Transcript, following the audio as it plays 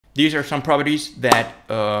these are some properties that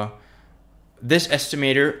this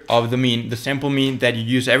estimator of the mean, the sample mean that you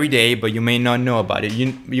use every day, but you may not know about it.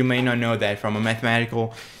 You may not know that from a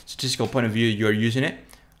mathematical, statistical point of view, you're using it.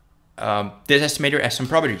 This estimator has some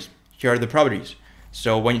properties. Here are the properties.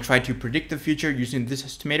 So when you try to predict the future using this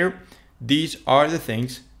estimator, these are the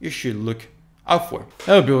things you should look out for.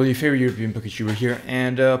 Hello people, your favorite European pocket YouTuber here,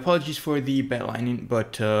 and apologies for the bad lighting,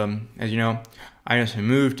 but as you know, I just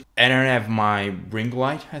moved and I don't have my ring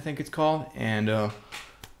light, I think it's called, and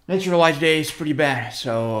natural light today is pretty bad,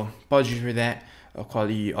 so apologies for that.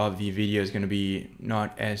 Quality of the video is going to be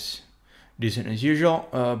not as decent as usual,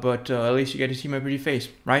 but at least you get to see my pretty face,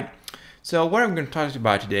 right? So what I'm going to talk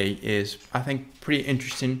about today is, I think, pretty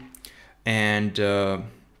interesting, and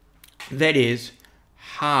that is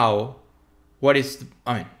what's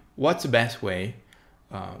the best way,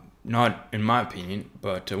 not in my opinion,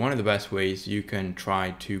 but one of the best ways you can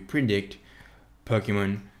try to predict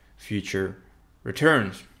Pokemon future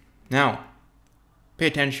returns. Now, pay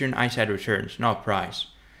attention, I said returns, not price.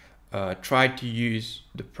 Try to use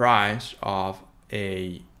the price of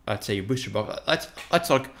a, let's say, a booster box. Let's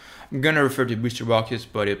look. I'm gonna refer to booster boxes,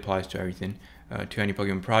 but it applies to everything, to any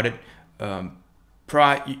Pokemon product.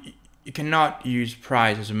 You cannot use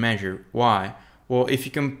price as a measure. Why? Well, if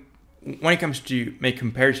you can, when it comes to make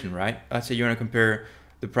comparison, right? Let's say you want to compare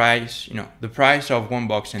the price, the price of one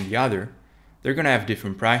box and the other. They're gonna have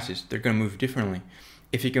different prices. They're gonna move differently.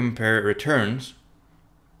 If you compare returns,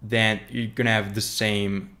 then you're gonna have the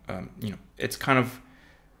same. It's kind of,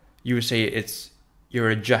 you would say you're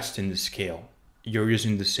adjusting the scale. You're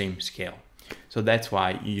using the same scale. So that's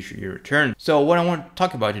why you use your return. So what I want to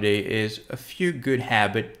talk about today is a few good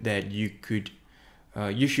habits that you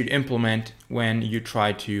should implement when you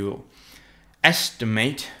try to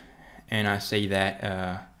estimate, and I say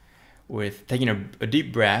that with taking a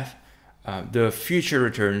deep breath, the future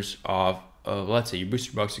returns of, let's say, your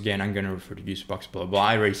booster box. Again, I'm going to refer to booster box, blah, blah,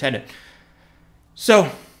 I already said it.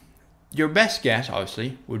 So your best guess,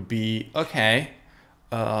 obviously, would be, okay,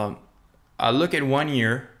 I look at 1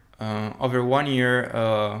 year, over 1 year,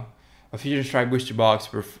 a Fusion Strike booster box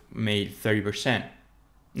made 30%.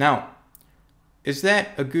 Now, is that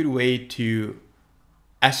a good way to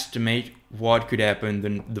estimate what could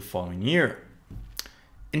happen the following year?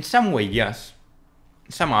 In some way, yes.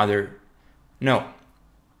 In some other, no.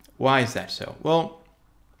 Why is that so? Well,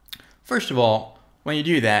 first of all, when you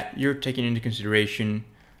do that, you're taking into consideration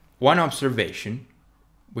one observation,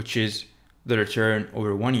 which is the return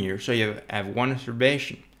over 1 year. So you have one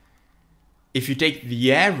observation. If you take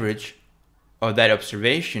the average of that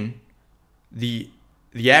observation, the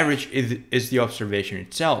average is the observation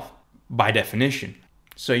itself, by definition.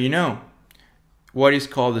 So you know what is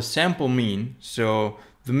called the sample mean. So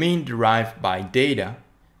the mean derived by data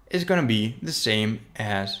is going to be the same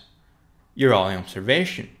as your all-in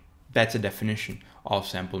observation. That's a definition of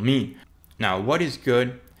sample mean. Now, what is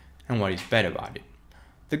good and what is bad about it?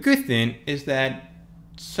 The good thing is that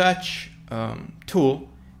such tool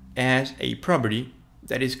has a property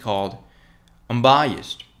that is called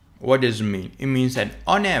unbiased. What does it mean? It means that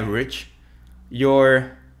on average,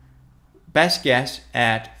 your best guess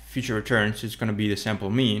at future returns is going to be the sample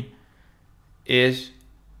mean is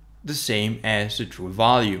the same as the true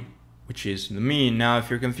value, which is the mean. Now, if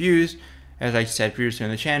you're confused, as I said previously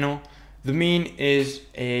on the channel, the mean is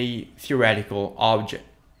a theoretical object.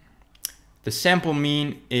 The sample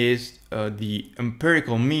mean is the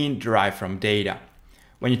empirical mean derived from data.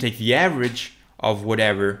 When you take the average of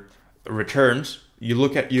whatever returns, you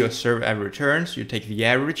observe average returns, you take the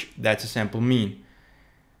average, that's a sample mean.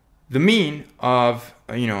 The mean of,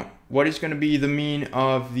 what is going to be the mean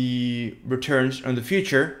of the returns in the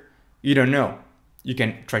future, you don't know. You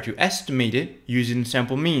can try to estimate it using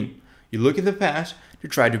sample mean. You look at the past to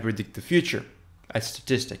try to predict the future. That's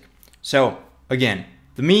statistic. So again,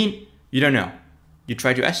 the mean, you don't know. You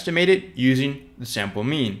try to estimate it using the sample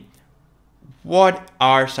mean. What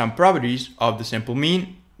are some properties of the sample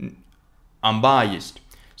mean? Unbiased.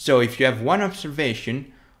 So if you have one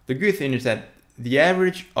observation, the good thing is that the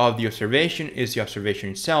average of the observation is the observation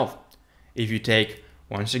itself. If you take,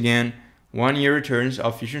 once again, 1 year returns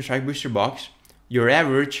of Fusion Strike booster box, your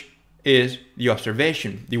average is the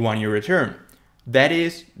observation, the 1 year return. That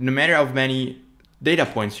is, no matter how many data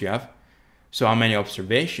points you have, so how many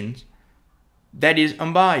observations, that is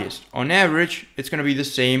unbiased. On average, it's going to be the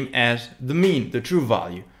same as the mean, the true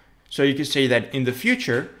value. So you could say that in the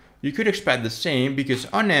future, you could expect the same because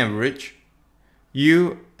on average,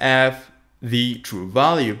 you have the true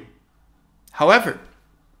value. However,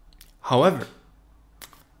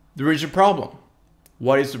 there is a problem.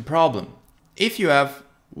 What is the problem? If you have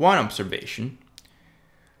one observation,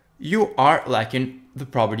 you are lacking the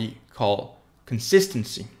property called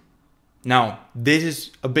consistency. Now, this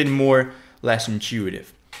is a bit more less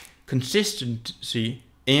intuitive. Consistency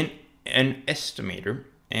in an estimator,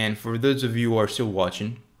 and for those of you who are still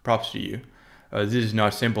watching, props to you. This is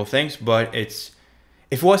not simple things, but if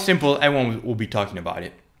it was simple, everyone will be talking about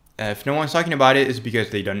it. If no one's talking about it, it's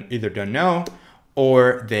because they either don't know,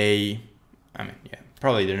 or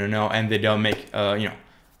probably they don't know, and they don't make,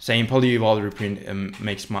 saying polyvalued reprint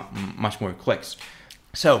makes much more clicks.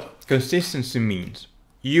 So consistency means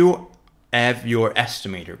you have your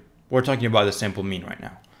estimator. We're talking about the sample mean right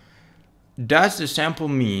now. Does the sample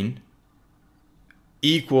mean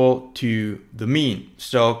equal to the mean?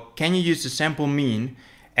 So can you use the sample mean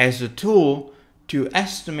as a tool to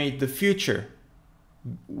estimate the future?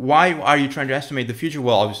 Why are you trying to estimate the future?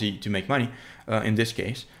 Well, obviously to make money in this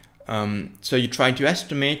case. So you try to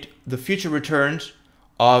estimate the future returns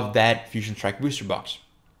of that Fusion Strike booster box.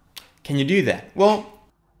 Can you do that? Well,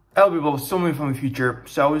 hello people, so many from the future.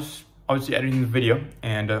 So I was obviously editing the video,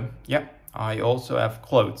 and yeah, I also have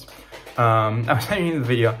clothes. I was editing the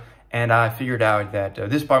video, and I figured out that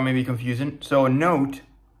this part may be confusing. So note,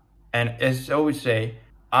 and as I always say,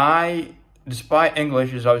 despite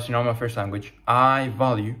English is obviously not my first language, I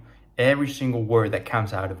value every single word that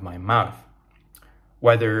comes out of my mouth,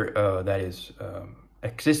 whether that is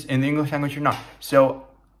exists in the English language or not. So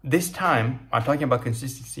this time, I'm talking about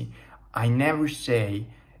consistency. I never say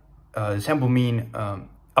the sample mean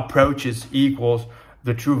approaches equals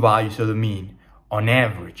the true value, so the mean, on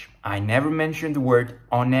average. I never mentioned the word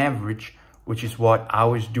on average, which is what I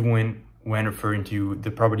was doing when referring to the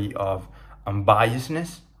property of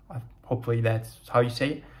unbiasedness. Hopefully that's how you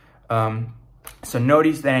say it. So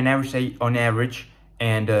notice that I never say on average,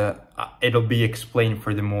 and it'll be explained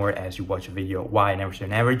furthermore as you watch the video why I never say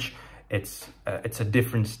on average. It's a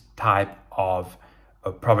different type of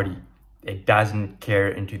property. It doesn't care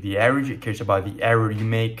into the average, it cares about the error you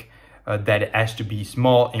make, that it has to be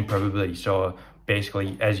small in probability. So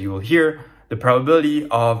basically, as you will hear, the probability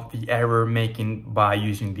of the error making by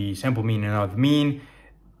using the sample mean and not the mean,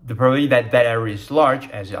 the probability that that error is large,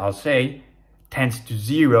 as I'll say, tends to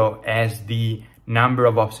 0 as the number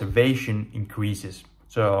of observation increases.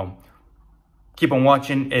 So keep on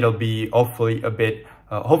watching, it'll be hopefully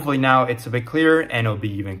hopefully now it's a bit clearer, and it'll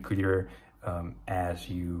be even clearer as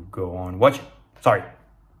you go on watching. Sorry.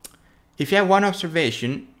 If you have one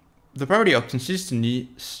observation, the property of consistency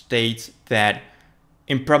states that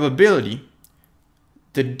in probability,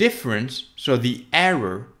 the difference, so the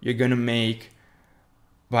error you're going to make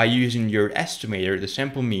by using your estimator, the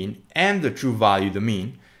sample mean, and the true value, the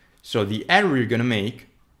mean, so the error you're going to make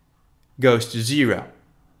goes to 0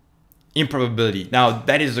 in probability. Now,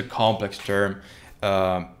 that is a complex term.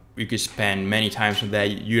 You could spend many times on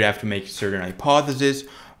that. You'd have to make certain hypotheses,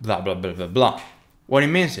 blah, blah, blah, blah, blah. What it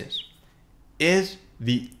means is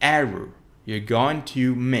the error you're going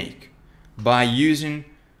to make by using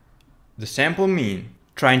the sample mean,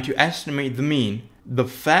 trying to estimate the mean, the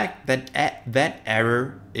fact that that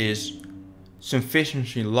error is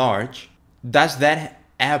sufficiently large, does that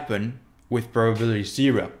happen with probability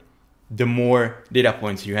 0, the more data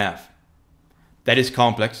points you have? That is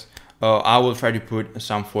complex. I will try to put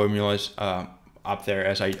some formulas up there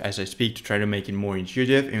as I speak to try to make it more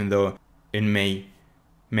intuitive, even though it may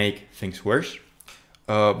make things worse.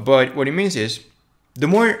 But what it means is, the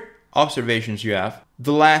more observations you have,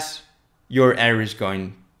 the less your error is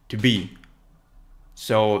going to be.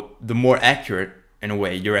 So the more accurate, in a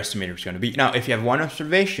way, your estimator is going to be. Now, if you have one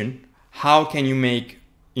observation, how can you make,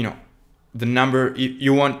 the number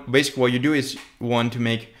you want? Basically, what you do is you want to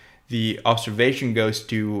make the observation goes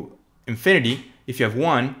to infinity. If you have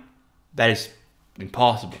one, that is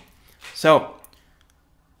impossible. So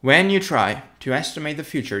when you try to estimate the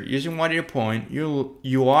future using one data point,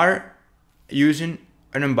 you are using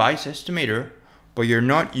an unbiased estimator, but you're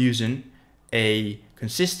not using a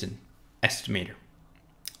consistent estimator.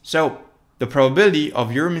 So the probability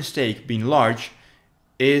of your mistake being large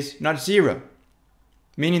is not 0,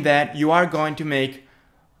 meaning that you are going to make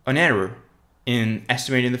an error in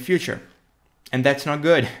estimating the future. And that's not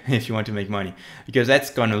good if you want to make money, because that's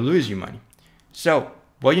going to lose you money. So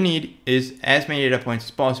what you need is as many data points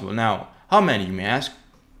as possible. Now, how many, you may ask?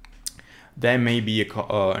 That may be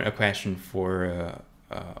a question for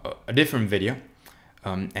a different video,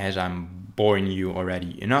 as I'm boring you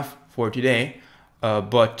already enough for today.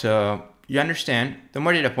 But you understand, the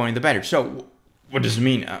more data point, the better. So what does it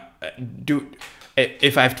mean?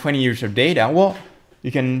 If I have 20 years of data, well,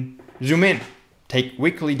 you can zoom in, take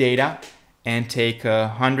weekly data, and take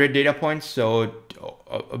 100 data points, so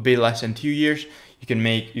a bit less than 2 years.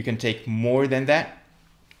 You can take more than that.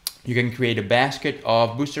 You can create a basket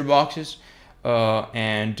of booster boxes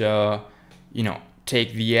and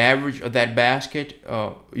take the average of that basket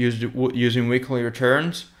using weekly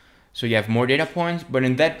returns, so you have more data points. But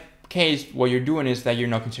in that case, what you're doing is that you're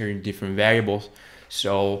not considering different variables.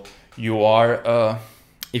 So you are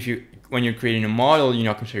when you're creating a model, you're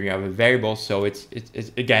not considering other variables, so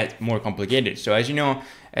it gets more complicated. So as you know,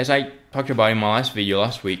 as I talked about in my last video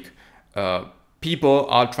last week, people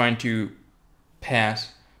are trying to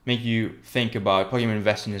make you think about Pokemon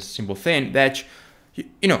investing as a simple thing that,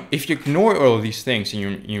 if you ignore all of these things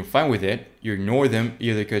and you're fine with it, you ignore them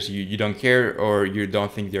either because you don't care, or you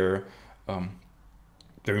don't think they're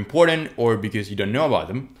important, or because you don't know about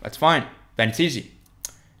them. That's fine. Then it's easy.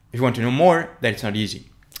 If you want to know more, then it's not easy.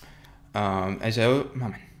 I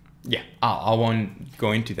won't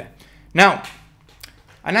go into that. Now,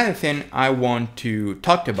 another thing I want to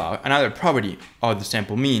talk about, another property of the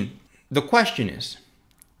sample mean. The question is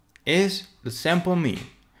the sample mean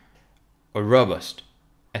a robust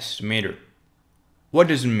estimator? What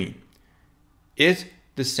does it mean? Is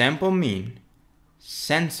the sample mean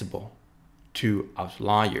sensible to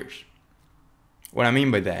outliers? What I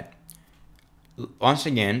mean by that, once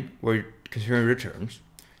again, we're considering returns.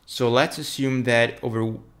 So let's assume that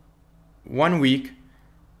over 1 week,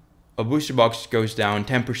 a booster box goes down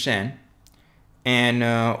 10%, and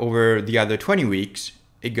over the other 20 weeks,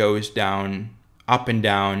 it goes down, up and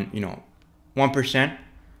down, 1%.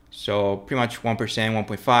 So pretty much 1%,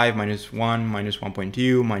 1.5, minus 1, minus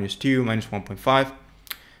 1.2, minus 2, minus 1.5.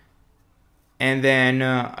 And then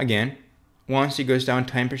again, once it goes down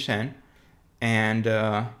 10%, and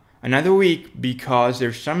another week, because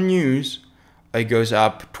there's some news, it goes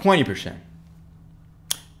up 20%.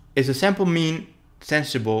 Is the sample mean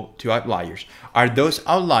sensible to outliers? Are those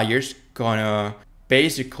outliers gonna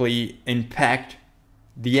basically impact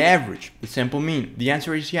the average, the sample mean? The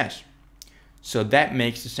answer is yes. So that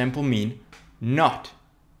makes the sample mean not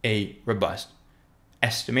a robust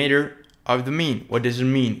estimator of the mean. What does it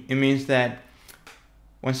mean? It means that,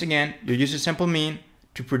 once again, you use the sample mean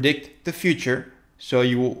to predict the future. So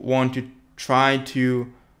you want to try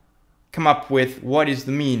to come up with what is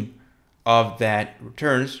the mean of that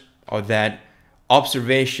returns, of that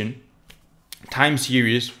observation time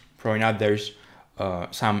series. Probably not, there's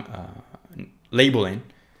some labeling,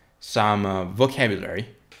 some vocabulary,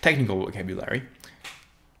 technical vocabulary.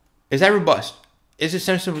 Is that robust? Is it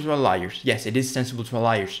sensible to outliers? Yes, it is sensible to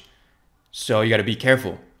outliers. So you got to be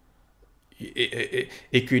careful. The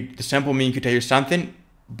sample mean could tell you something,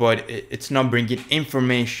 but it's not bringing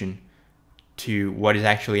information to what is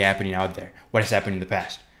actually happening out there, what has happened in the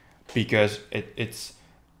past, because it's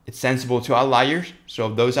sensible to outliers.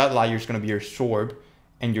 So those outliers are going to be absorbed,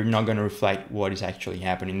 and you're not going to reflect what is actually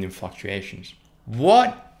happening in fluctuations.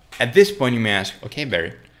 What, at this point, you may ask, okay,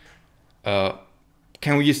 Barry,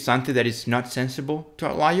 can we use something that is not sensible to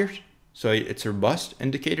outliers? So it's a robust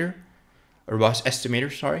indicator, a robust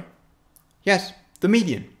estimator, sorry. Yes, the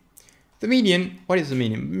median. The median, what is the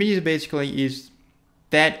median? Median basically is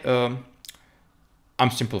that, I'm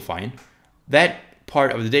simplifying, that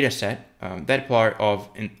part of the data set, that part of,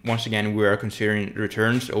 and once again, we are considering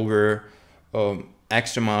returns over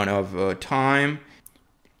X amount of time,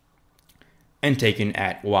 and taken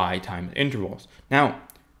at Y time intervals. Now,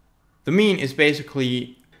 the mean is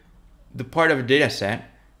basically the part of a data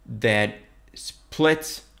set that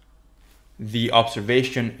splits the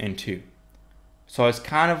observation in two. So it's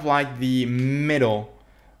kind of like the middle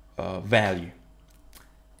value.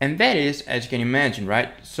 And that is, as you can imagine, right?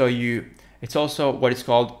 So it's also what is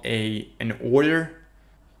called an order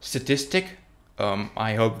statistic.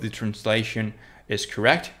 I hope the translation is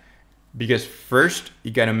correct, because first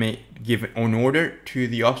you gotta give an order to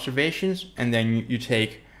the observations, and then you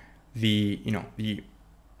take the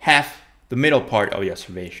middle part of the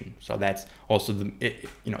observation. So that's also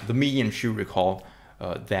the median should recall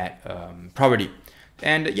that property.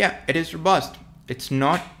 And yeah, it is robust. It's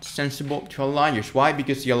not sensible to outliers. Why?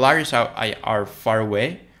 Because the outliers are far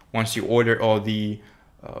away. Once you order all the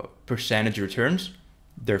percentage returns,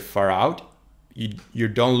 they're far out. You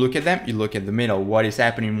don't look at them, you look at the middle, what is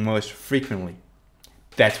happening most frequently.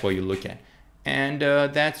 That's what you look at. And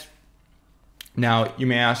that's, now you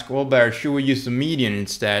may ask, well, Barry, should we use the median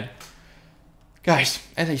instead? Guys,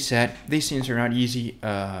 as I said, these things are not easy.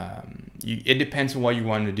 It depends on what you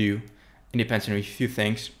want to do. It depends on a few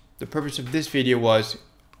things. The purpose of this video was,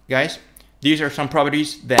 guys, these are some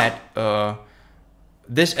properties that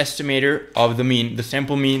this estimator of the mean, the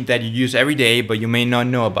sample mean that you use every day, but you may not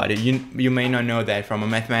know about it. You may not know that from a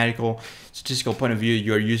mathematical, statistical point of view,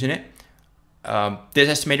 you're using it. This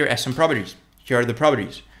estimator has some properties. Here are the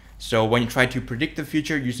properties. So when you try to predict the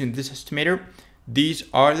future using this estimator, these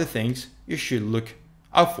are the things you should look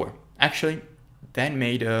out for. Actually, that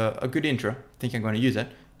made a good intro. I think I'm going to use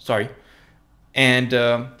that. Sorry. And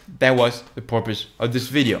that was the purpose of this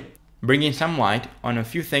video. Bringing some light on a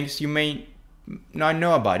few things you may not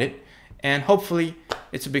know about it. And hopefully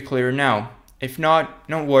it's a bit clearer now. If not,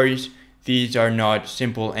 no worries. These are not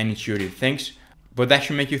simple and intuitive things, but that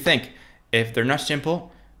should make you think. If they're not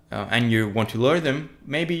simple and you want to learn them,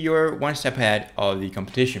 maybe you're one step ahead of the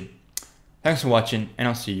competition. Thanks for watching, and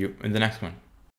I'll see you in the next one.